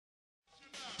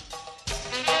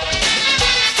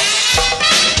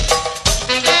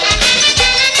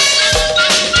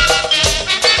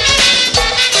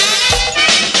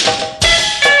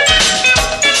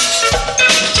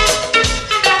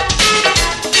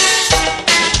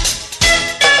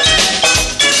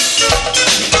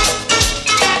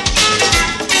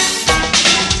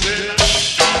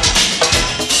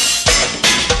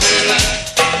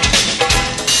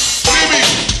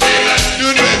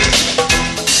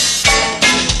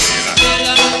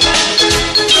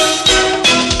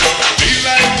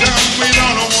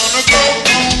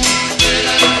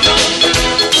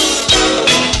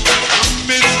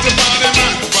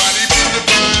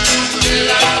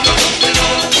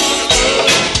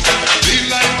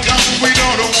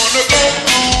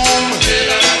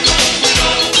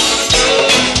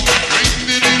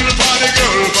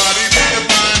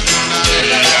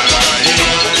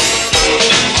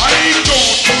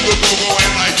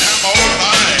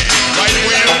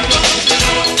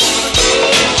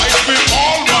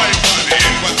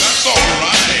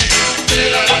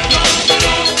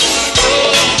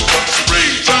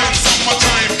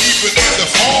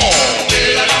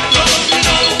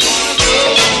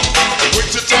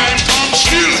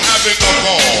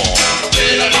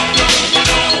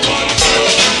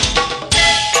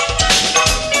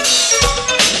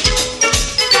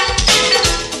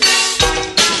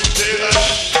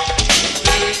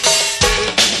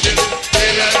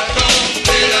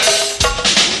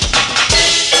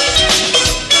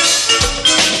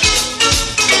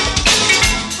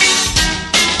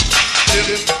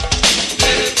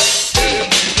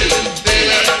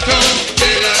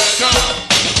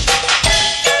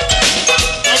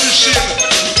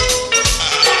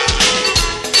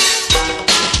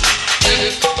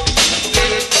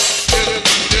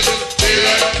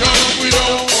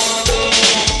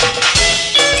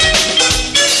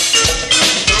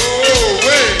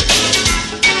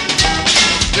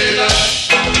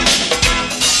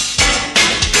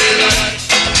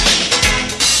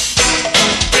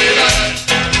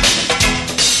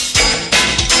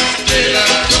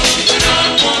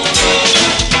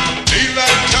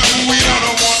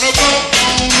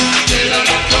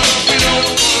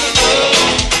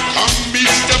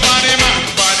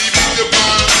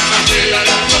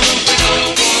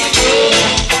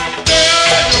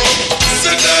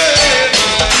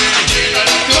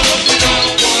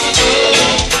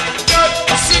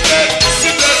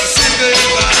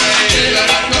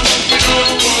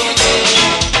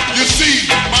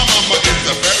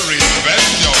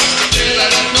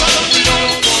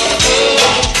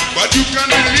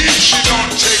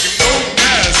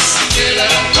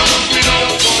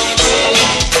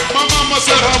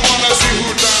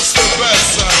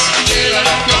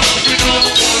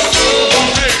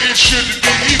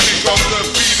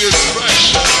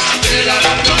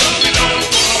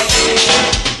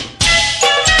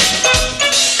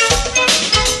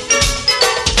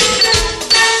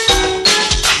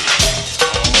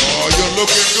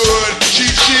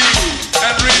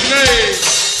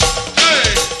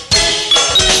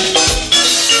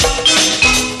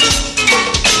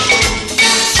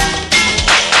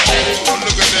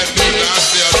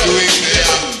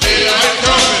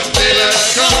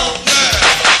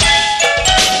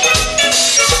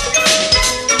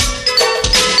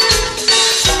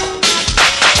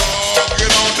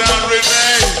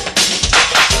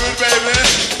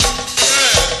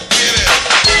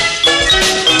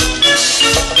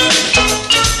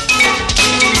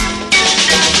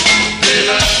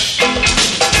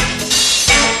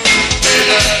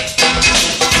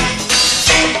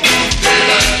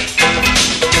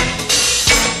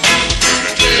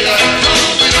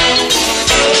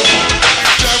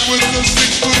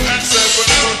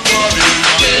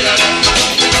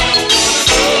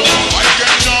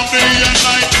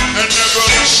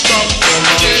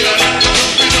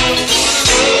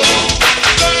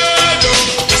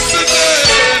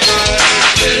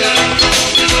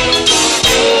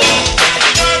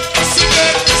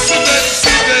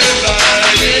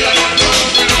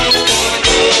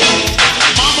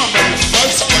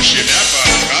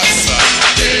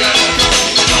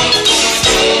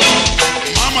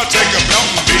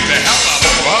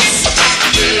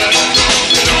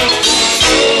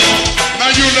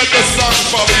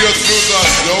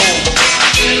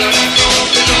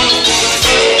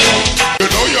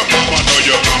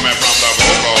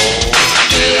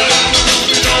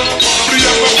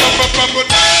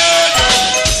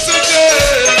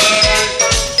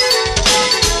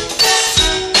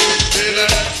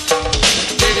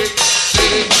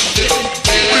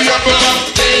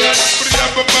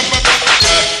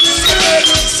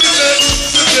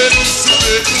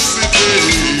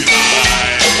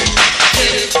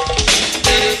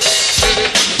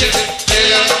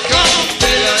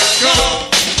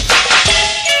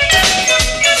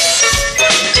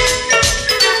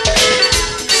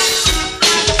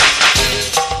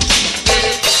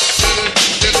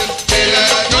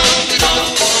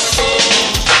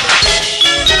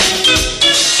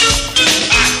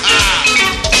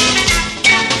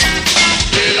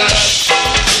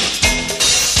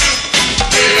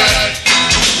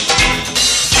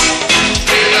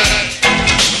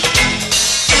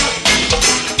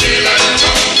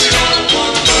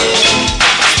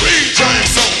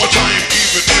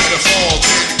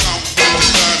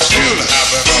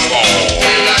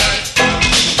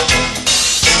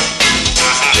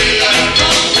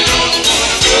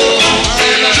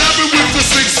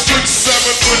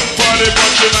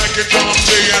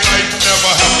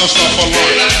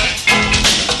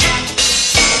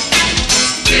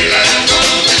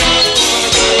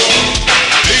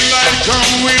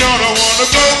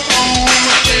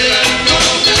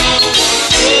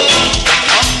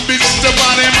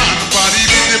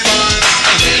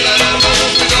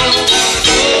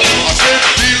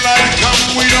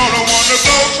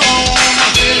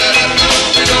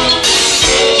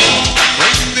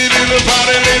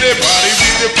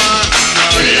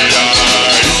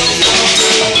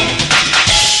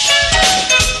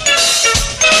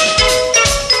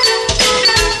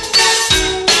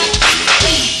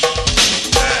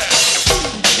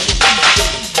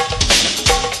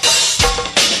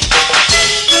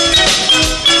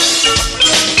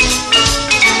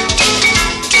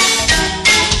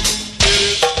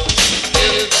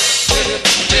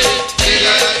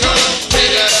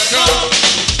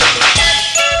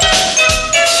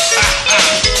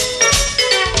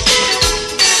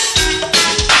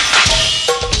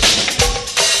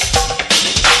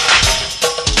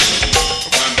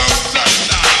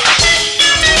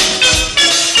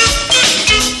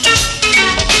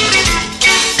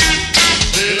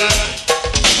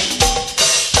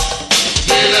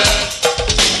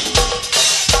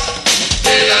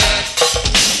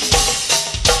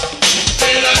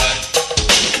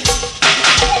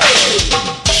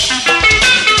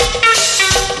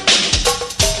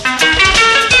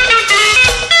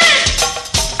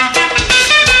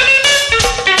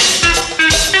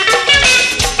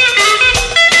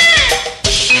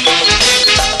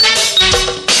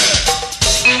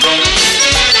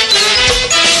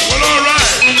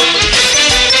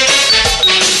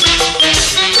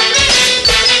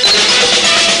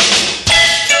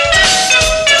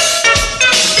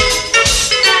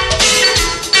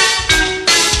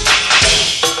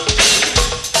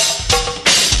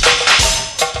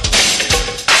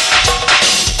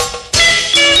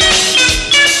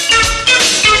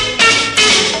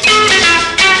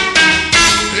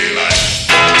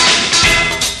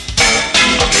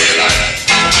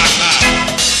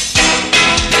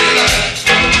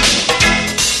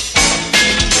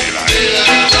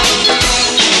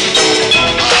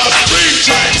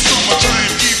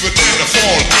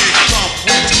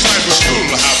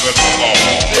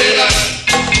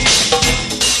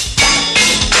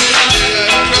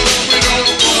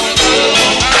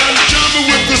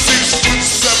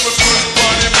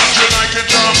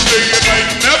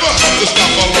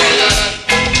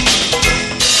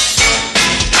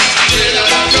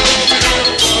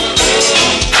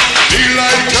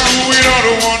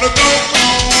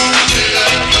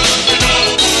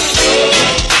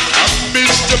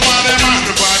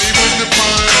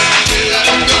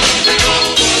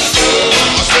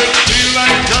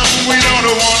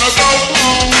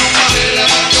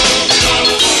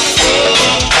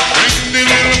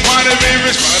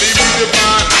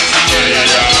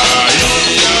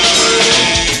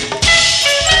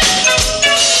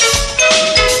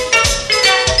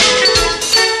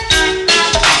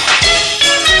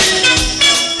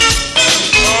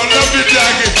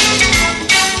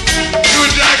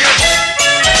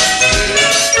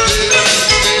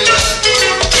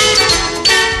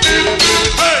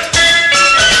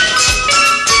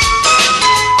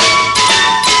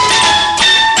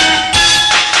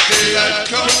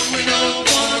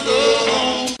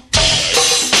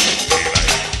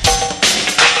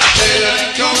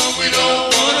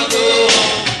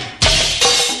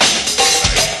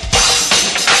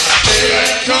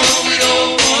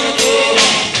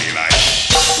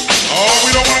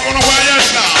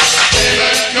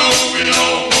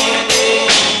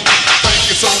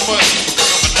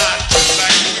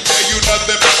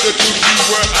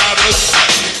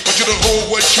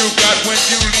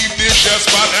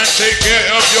spot and take care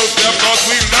of yourself, cause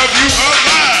we love you a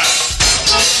lot.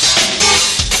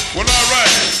 Well, all right.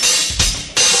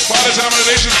 Party time of the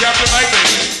nation, Captain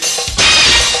Nightly.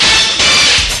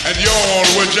 And y'all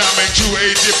were jamming to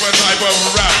a different type of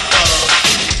rap.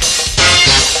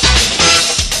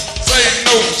 Say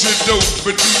no to dope,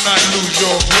 but do not lose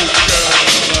your hope, girl.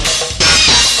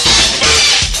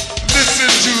 Listen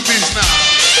to these now.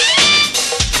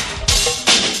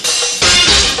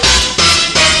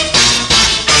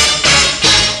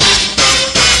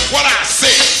 What I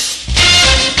say.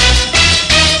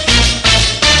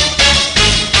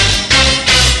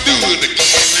 Do it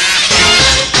again now.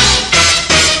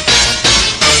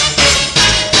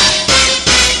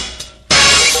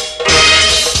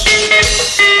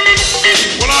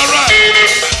 Well, all right.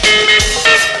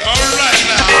 All right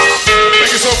now.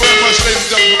 Thank you so very much, ladies and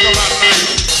gentlemen, for coming out tonight.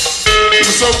 It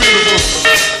was so beautiful.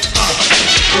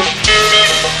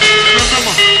 And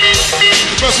remember,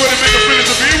 the best way to make a friend is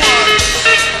to be one.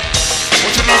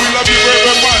 Want you to know we love you very,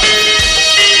 very much.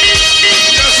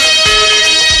 Yes, sir.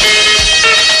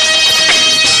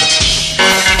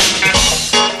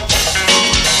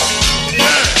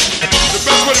 Yeah. The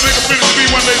best way to make a friend is to be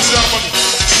one, ladies and gentlemen.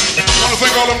 I want to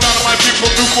thank all of them Dynamite people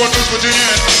from Newport News, Virginia,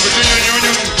 and Virginia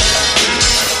Union.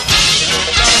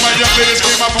 Dynamite young ladies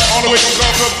came out from all the way from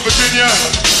Gulf, Virginia.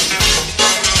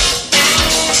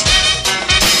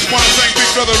 I want to thank Big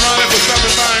Brother Ronnie for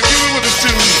stopping by and giving with us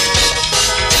too.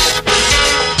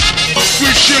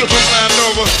 Sweet Sheila from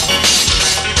Landover.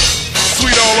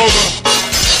 Sweet all over.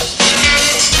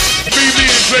 BB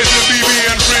and Tracy, BB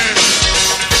and friends.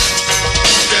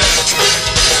 Yeah.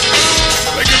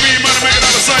 They give me money making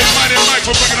out of sight. Mighty Mike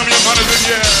for bringing them young hunters in,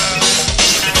 yeah.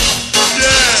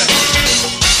 Yeah.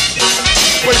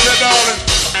 Wait that, darling.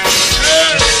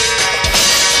 Yeah.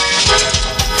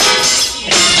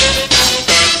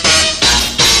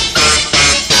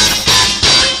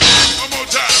 One more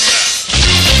time, yeah.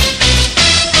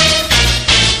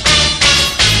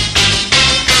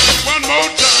 One more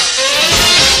time.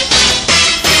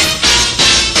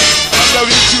 I love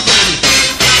you too, baby.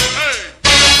 Hey.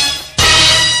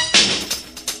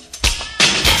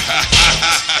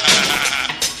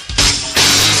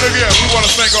 Look here, we want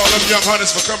to thank all them young hunters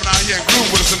for coming out here and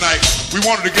groove with us tonight. We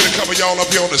wanted to get a couple of y'all up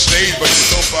here on the stage, but you're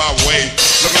so far away.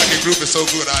 Look like your group is so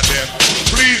good out there.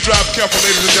 Please drive careful,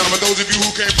 ladies and gentlemen. Those of you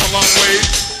who came from a long way,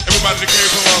 everybody that came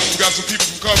from, we got some people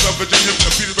from Carter, Virginia,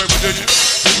 Petersburg, Virginia,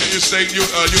 Virginia State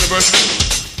University,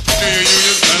 Virginia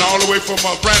Union, and all the way from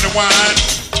Brandy Wine.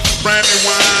 Brandy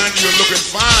Wine, you're looking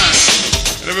fine.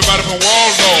 And everybody from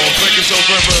Waldorf, thank you so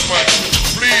very, very much.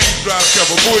 Please drive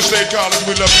careful. Bowie State College,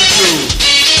 we love you too.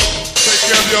 Take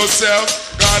care of yourself.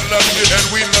 God loves you, and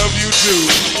we love you too.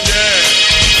 Yeah.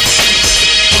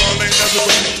 Oh, ain't nothing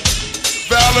but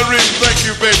Valerie, thank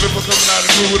you, baby, for coming out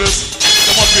and groove with us.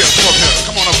 Come up here, come up here,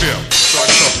 come on up here. So I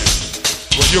can talk to you.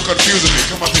 Well, you're confusing me.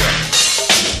 Come up here.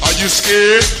 Are you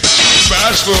scared?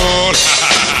 Bashful.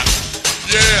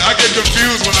 Yeah, I get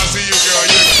confused when I see you, girl.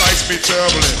 You excite me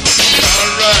terribly.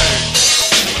 All right.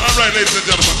 All right, ladies and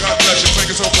gentlemen, God bless you. Thank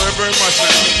you so very, very much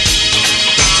now.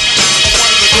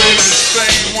 One of the greatest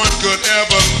things one could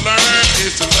ever learn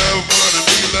is to love one and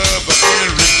be loved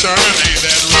in return. Ain't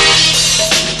that right?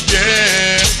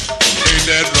 Yeah, ain't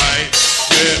that right?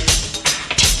 Yeah.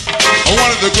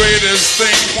 One of the greatest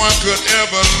things one could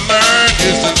ever learn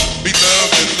is to be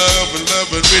loved and love and love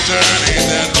in return. Ain't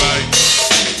that right?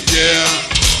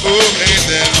 Yeah. Oh, ain't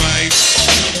that right?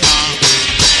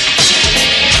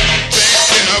 Take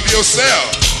care of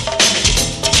yourself.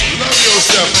 Love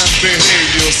yourself and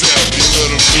behave yourself, you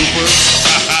little bloopers.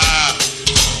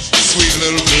 Sweet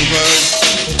little bloopers.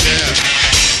 Yeah.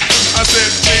 I said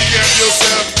take care of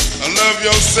yourself, love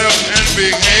yourself and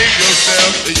behave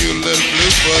yourself, you little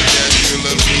bloopers. Yeah.